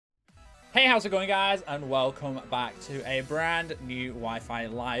Hey, how's it going, guys? And welcome back to a brand new Wi-Fi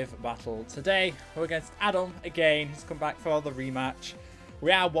live battle. Today, we're against Adam again. He's come back for the rematch.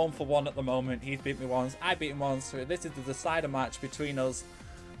 We are 1 for 1 at the moment. He's beat me once, I beat him once. So this is the decider match between us.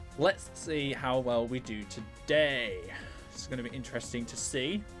 Let's see how well we do today. It's going to be interesting to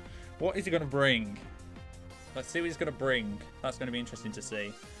see. What is he going to bring? Let's see what he's going to bring. That's going to be interesting to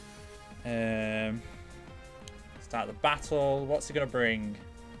see. Start the battle. What's he going to bring?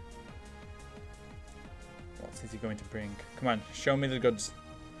 What is he going to bring? Come on, show me the goods.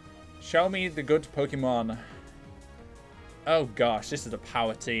 Show me the good Pokemon. Oh gosh, this is a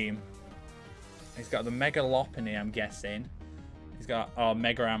power team. He's got the Mega Lopunny, I'm guessing. He's got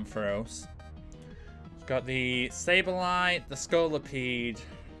Mega Ampharos. He's got the Sableye, the Scolipede,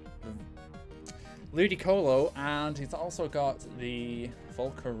 Ludicolo, and he's also got the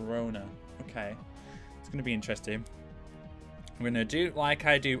Volcarona. Okay, it's going to be interesting. I'm going to do like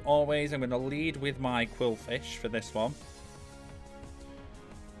I do always. I'm going to lead with my Quillfish for this one.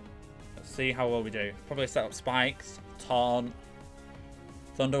 Let's see how well we do. Probably set up Spikes, Taunt,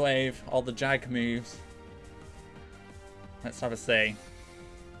 Thunder Wave, all the Jag moves. Let's have a see.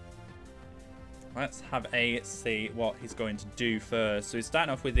 Let's have a see what he's going to do first. So he's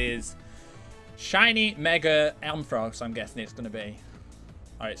starting off with his shiny Mega Ampharos, I'm guessing it's going to be.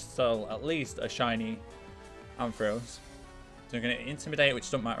 Alright, so at least a shiny Ampharos. So we're going to Intimidate, which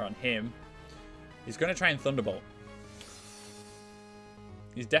doesn't matter on him. He's going to try and Thunderbolt.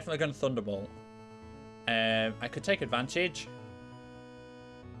 He's definitely going to Thunderbolt. I could take advantage.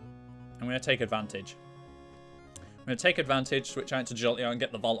 I'm going to take advantage. I'm going to take advantage, switch out to Jolteon and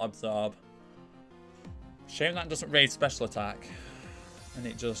get the Volt Absorb. Shame that doesn't raise special attack. And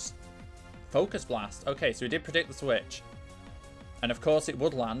it just... Focus Blast. Okay, so we did predict the switch. And of course it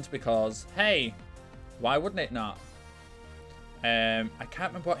would land because, hey, why wouldn't it not? I can't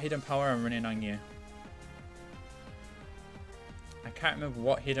remember what hidden power I'm running on you. I can't remember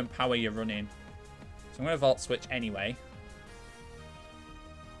what hidden power you're running. So I'm going to Volt Switch anyway.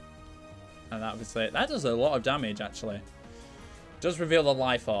 And that does a lot of damage, actually. It does reveal the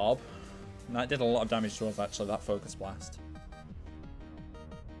Life Orb. And that did a lot of damage to us, actually, that Focus Blast.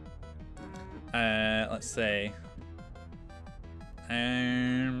 Let's see.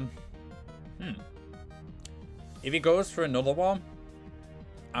 If he goes for another one,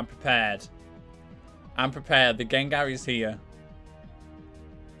 I'm prepared. I'm prepared. The Gengar is here.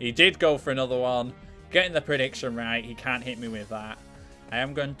 He did go for another one. Getting the prediction right. He can't hit me with that. I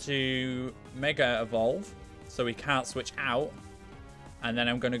am going to Mega Evolve, so he can't switch out. And then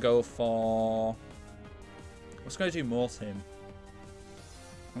I'm going to go for... What's going to do more to him?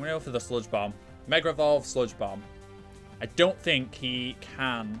 I'm going to go for the Sludge Bomb. Mega Evolve, Sludge Bomb. I don't think he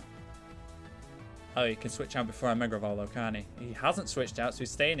can... Oh, he can switch out before I Mega Evolve though, can't he? He hasn't switched out, so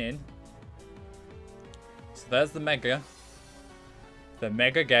he's staying in. So there's the Mega. The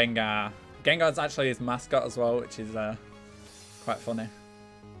Mega Gengar. Gengar's actually his mascot as well, which is quite funny.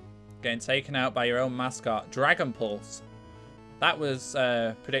 Getting taken out by your own mascot. Dragon Pulse. That was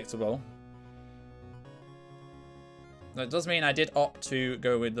predictable. That does mean I did opt to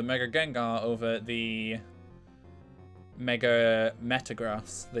go with the Mega Gengar over the Mega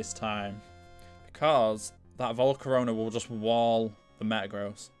Metagross this time. Because that Volcarona will just wall the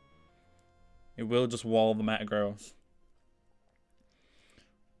Metagross. It will just wall the Metagross.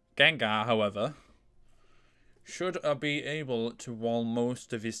 Gengar, however, should be able to wall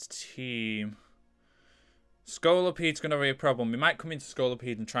most of his team. Scolipede's going to be a problem. We might come into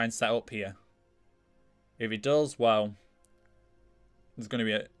Scolipede and try and set up here. If he does, well, there's going to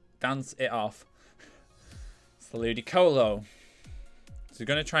be a dance it off. It's the Ludicolo. So we're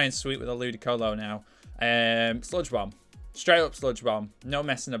going to try and sweep with a Ludicolo now. Sludge Bomb. Straight up Sludge Bomb. No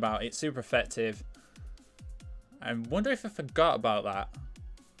messing about. It's super effective. I wonder if I forgot about that.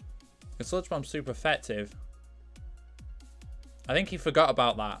 The Sludge Bomb's super effective. I think he forgot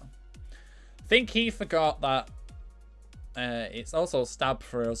about that. I think he forgot that it's also stab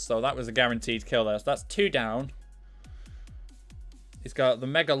for us, so that was a guaranteed kill there. So that's 2 down. He's got the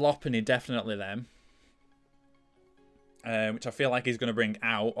Mega Lopunny definitely then. Which I feel like he's going to bring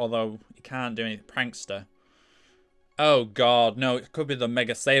out, although he can't do anything. Prankster. Oh god, no, it could be the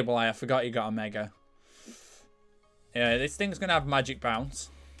Mega Sableye. I forgot he got a Mega. Yeah, this thing's going to have Magic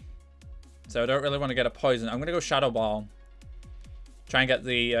Bounce. So I don't really want to get a Poison. I'm going to go Shadow Ball. Try and get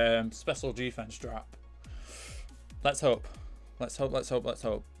the Special Defense drop. Let's hope. Let's hope, let's hope, let's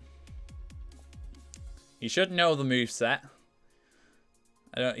hope. You should know the moveset.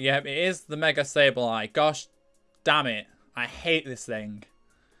 Yeah, it is the Mega Sableye. Gosh damn it. I hate this thing.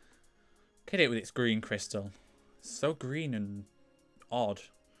 Look at it with its green crystal. It's so green and odd.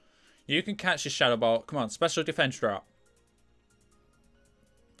 You can catch this Shadow Ball. Come on, special defense drop.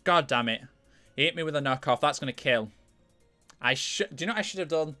 God damn it. He hit me with a knockoff. That's going to kill. Do you know what I should have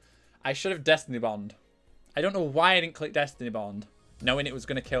done? I should have Destiny Bond. I don't know why I didn't click Destiny Bond, knowing it was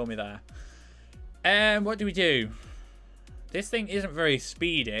going to kill me there. What do we do? This thing isn't very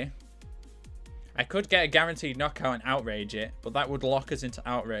speedy. I could get a guaranteed knockout and outrage it, but that would lock us into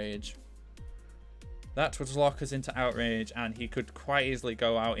outrage. That would lock us into outrage, and he could quite easily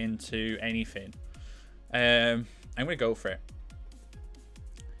go out into anything. I'm going to go for it.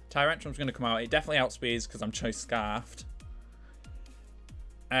 Tyrantrum's going to come out. It definitely outspeeds because I'm choice scarfed.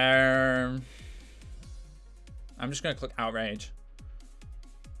 I'm just going to click outrage.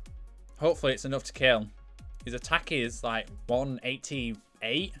 Hopefully it's enough to kill. His attack is like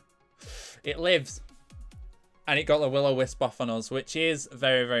 188. It lives. And it got the Will-O-Wisp off on us, which is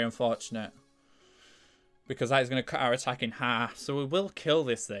very, very unfortunate. Because that is going to cut our attack in half. So we will kill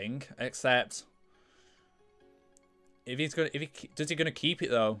this thing, except does he going to keep it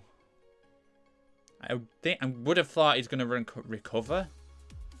though? I would have thought he's going to recover.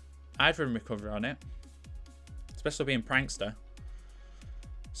 I'd run recover on it, especially being prankster.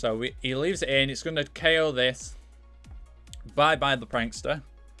 So he leaves it in. It's going to KO this. Bye bye the prankster.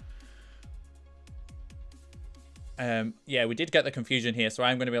 Yeah, we did get the confusion here, so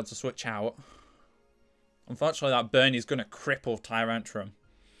I'm going to be able to switch out. Unfortunately, that burn is going to cripple Tyrantrum.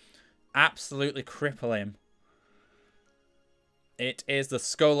 Absolutely cripple him. It is the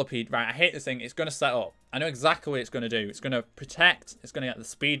Scolipede. Right, I hate this thing. It's going to set up. I know exactly what it's going to do. It's going to protect. It's going to get the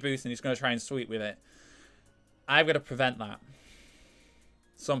speed boost, and it's going to try and sweep with it. I've got to prevent that.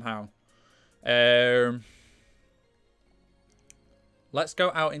 Somehow. Let's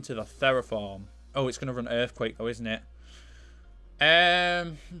go out into the Theraform. Oh, it's going to run Earthquake, though, isn't it?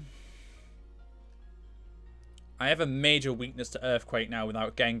 I have a major weakness to Earthquake now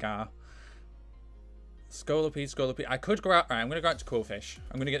without Gengar. Scolipede. I could go out. Right, I'm going to go out to Coolfish.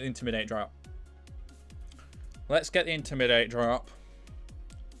 I'm going to get the Intimidate drop. Let's get the Intimidate drop.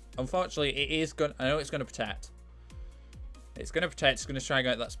 Unfortunately, it is going. I know it's going to protect. It's going to protect. It's going to try and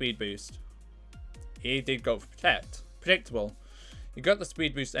get that speed boost. He did go for protect. Predictable. He got the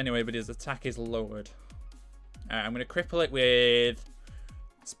speed boost anyway, but his attack is lowered. Alright, I'm going to cripple it with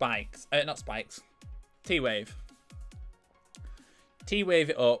spikes. Not spikes. T-Wave. T-Wave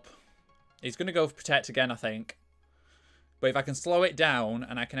it up. He's going to go for protect again, I think. But if I can slow it down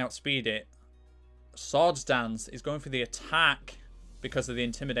and I can outspeed it, Swords Dance is going for the attack because of the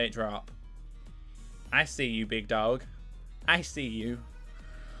Intimidate drop. I see you, big dog. I see you.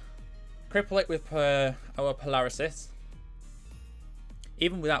 Cripple it with our Polarisis.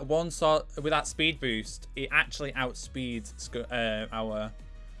 Even with that with that speed boost, it actually outspeeds our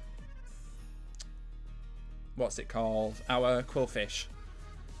what's it called? Our Quillfish.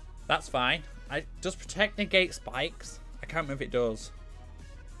 That's fine. Does Protect negate spikes? I can't remember if it does.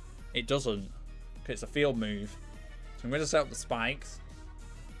 It doesn't, because it's a field move. So I'm going to set up the spikes.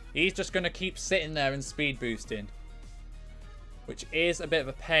 He's just going to keep sitting there and speed boosting, which is a bit of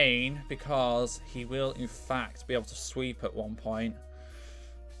a pain because he will in fact be able to sweep at one point.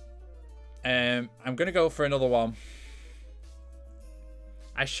 I'm going to go for another one.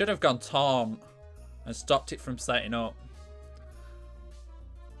 I should have gone Taunt and stopped it from setting up.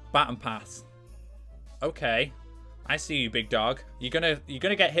 Baton Pass. Okay. I see you, big dog. You're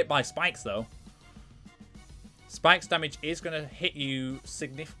gonna get hit by spikes though. Spikes damage is gonna hit you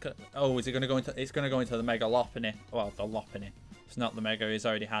significant. Oh, is it gonna go into? It's gonna go into the Mega Lopunny. Well, the Lopunny. It's not the Mega. He's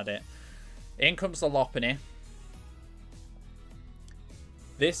already had it. In comes the Lopunny.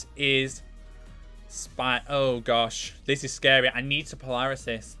 This is Spike. Oh gosh, this is scary. I need to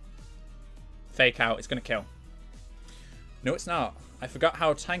Polarisis. Fake out. It's gonna kill. No, it's not. I forgot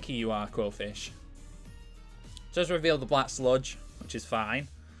how tanky you are, Quillfish. Just reveal the Black Sludge, which is fine.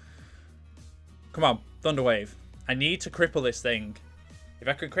 Come on, Thunder Wave. I need to cripple this thing. If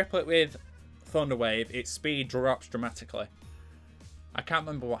I can cripple it with Thunder Wave, its speed drops dramatically. I can't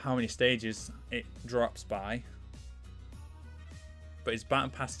remember how many stages it drops by. But it's Baton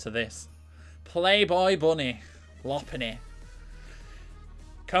Pass to this. Playboy Bunny. Lopunny.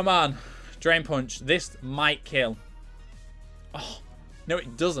 Come on. Drain Punch. This might kill. Oh, no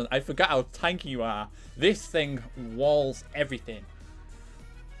it doesn't. I forgot how tanky you are. This thing walls everything.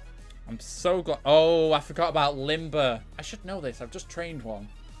 I'm so glad. Oh, I forgot about Limber. I should know this. I've just trained one.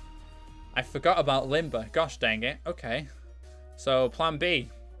 I forgot about Limber. Gosh dang it. Okay. So, plan B.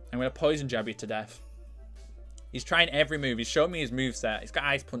 I'm going to Poison Jab you to death. He's trying every move. He's showing me his moveset. He's got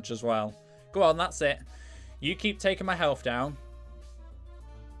Ice Punch as well. Go on, that's it. You keep taking my health down.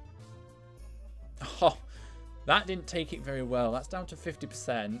 Oh, that didn't take it very well. That's down to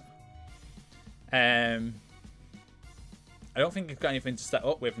 50%. I don't think I've got anything to set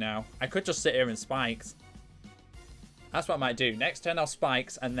up with now. I could just sit here and spikes. That's what I might do. Next turn I'll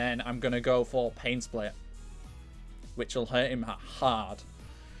spikes, and then I'm going to go for pain split, which will hurt him hard.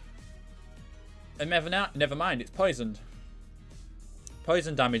 And never mind, it's poisoned.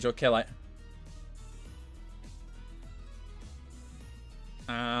 Poison damage will kill it.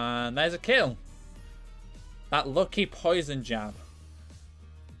 And there's a kill. That lucky poison jab.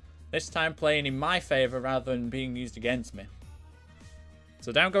 This time playing in my favour rather than being used against me.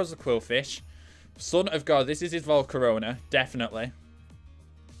 So down goes the Quillfish. Son of God, this is his Volcarona, definitely.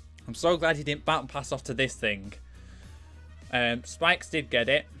 I'm so glad he didn't battle pass off to this thing. Spikes did get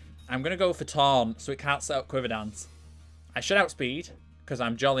it. I'm going to go for Taunt so it can't set up Quiver Dance. I should outspeed because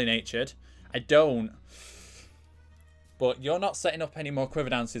I'm jolly natured. I don't. But you're not setting up any more Quiver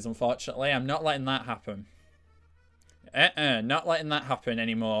Dances, unfortunately. I'm not letting that happen. Not letting that happen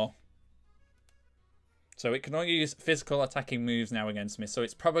anymore. So it can only use physical attacking moves now against me. So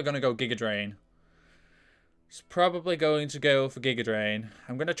it's probably going to go Giga Drain. It's probably going to go for Giga Drain.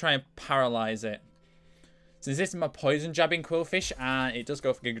 I'm going to try and paralyze it. Since this is my poison jabbing Quillfish, and it does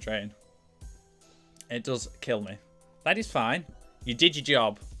go for Giga Drain. It does kill me. That is fine. You did your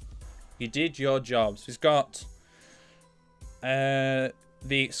job. You did your job. So he's got the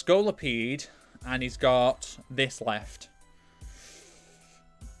Scolipede, and he's got this left.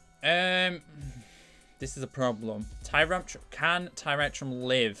 This is a problem. Can Tyrantrum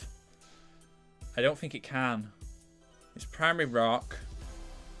live? I don't think it can. It's primary rock.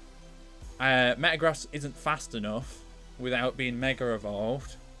 Metagross isn't fast enough without being Mega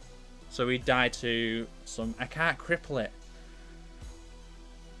Evolved. So we die to some... I can't cripple it.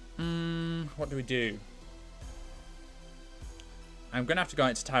 What do we do? I'm going to have to go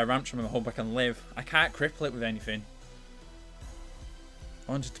into Tyrantrum and hope I can live. I can't cripple it with anything.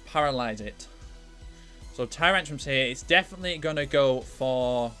 I wanted to paralyze it. So Tyrantrum's here. It's definitely going to go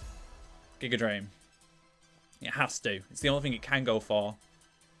for Giga Drain. It has to. It's the only thing it can go for.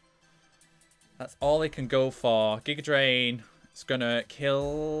 That's all it can go for. Giga Drain. It's going to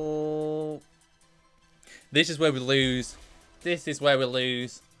kill... This is where we lose. This is where we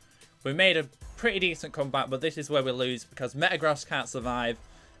lose. We made a pretty decent comeback, but this is where we lose because Metagross can't survive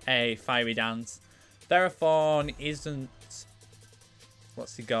a Fiery Dance. Theraphorn isn't...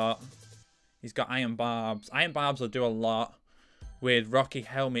 What's he got? He's got Iron Barbs. Iron Barbs will do a lot with Rocky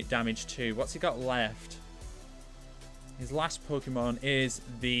Helmet damage too. What's he got left? His last Pokemon is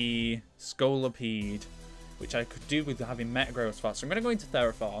the Scolipede, which I could do with having Metagross fast. So I'm going to go into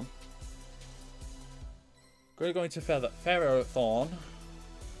Theraphorn. Going to go into Theraphorn.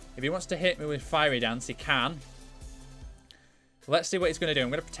 If he wants to hit me with Fiery Dance, he can. Let's see what he's going to do. I'm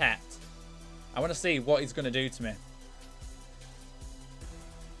going to Protect. I want to see what he's going to do to me.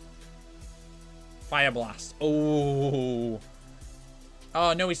 Fire Blast. Oh.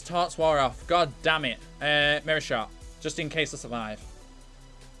 Oh, no, his Taunts wore off. God damn it. Mirror Shot. Just in case I survive.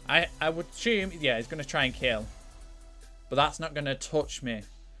 I would assume, yeah, he's going to try and kill. But that's not going to touch me.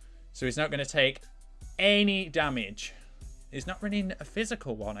 So he's not going to take any damage. He's not running a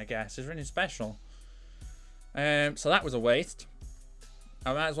physical one, I guess. He's running special. So that was a waste.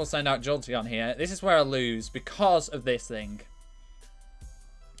 I might as well send out Jolteon here. This is where I lose because of this thing.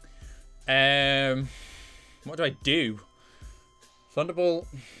 What do I do? Thunderbolt.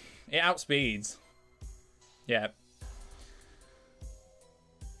 It outspeeds. Yeah.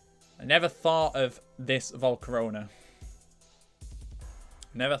 I never thought of this Volcarona.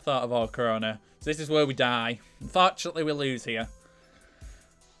 Never thought of Volcarona. So this is where we die. Unfortunately, we lose here.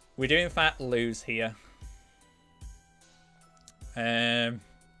 We do, in fact, lose here. Because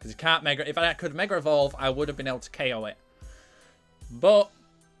you can't Mega... If I could Mega Evolve, I would have been able to KO it. But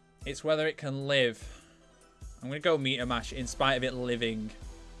it's whether it can live. I'm going to go Meteor Mash in spite of it living.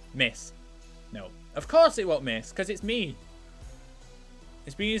 Miss. No. Of course it won't miss, because it's me.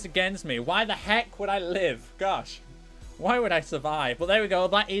 It's being used against me. Why the heck would I live? Gosh. Why would I survive? But there we go.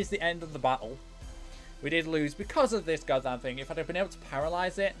 That is the end of the battle. We did lose because of this goddamn thing. If I'd have been able to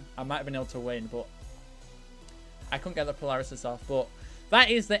paralyze it, I might have been able to win, but I couldn't get the Polaris off. But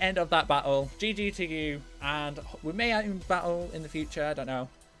that is the end of that battle. GG to you, and we may even battle in the future. I don't know.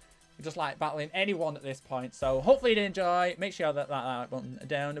 We just like battling anyone at this point. So hopefully you did enjoy. Make sure that like button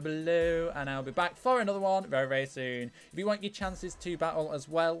down below, and I'll be back for another one very, very soon. If you want your chances to battle as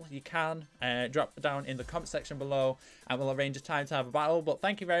well, you can drop down in the comment section below, and we'll arrange a time to have a battle. But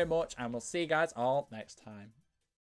thank you very much, and we'll see you guys all next time.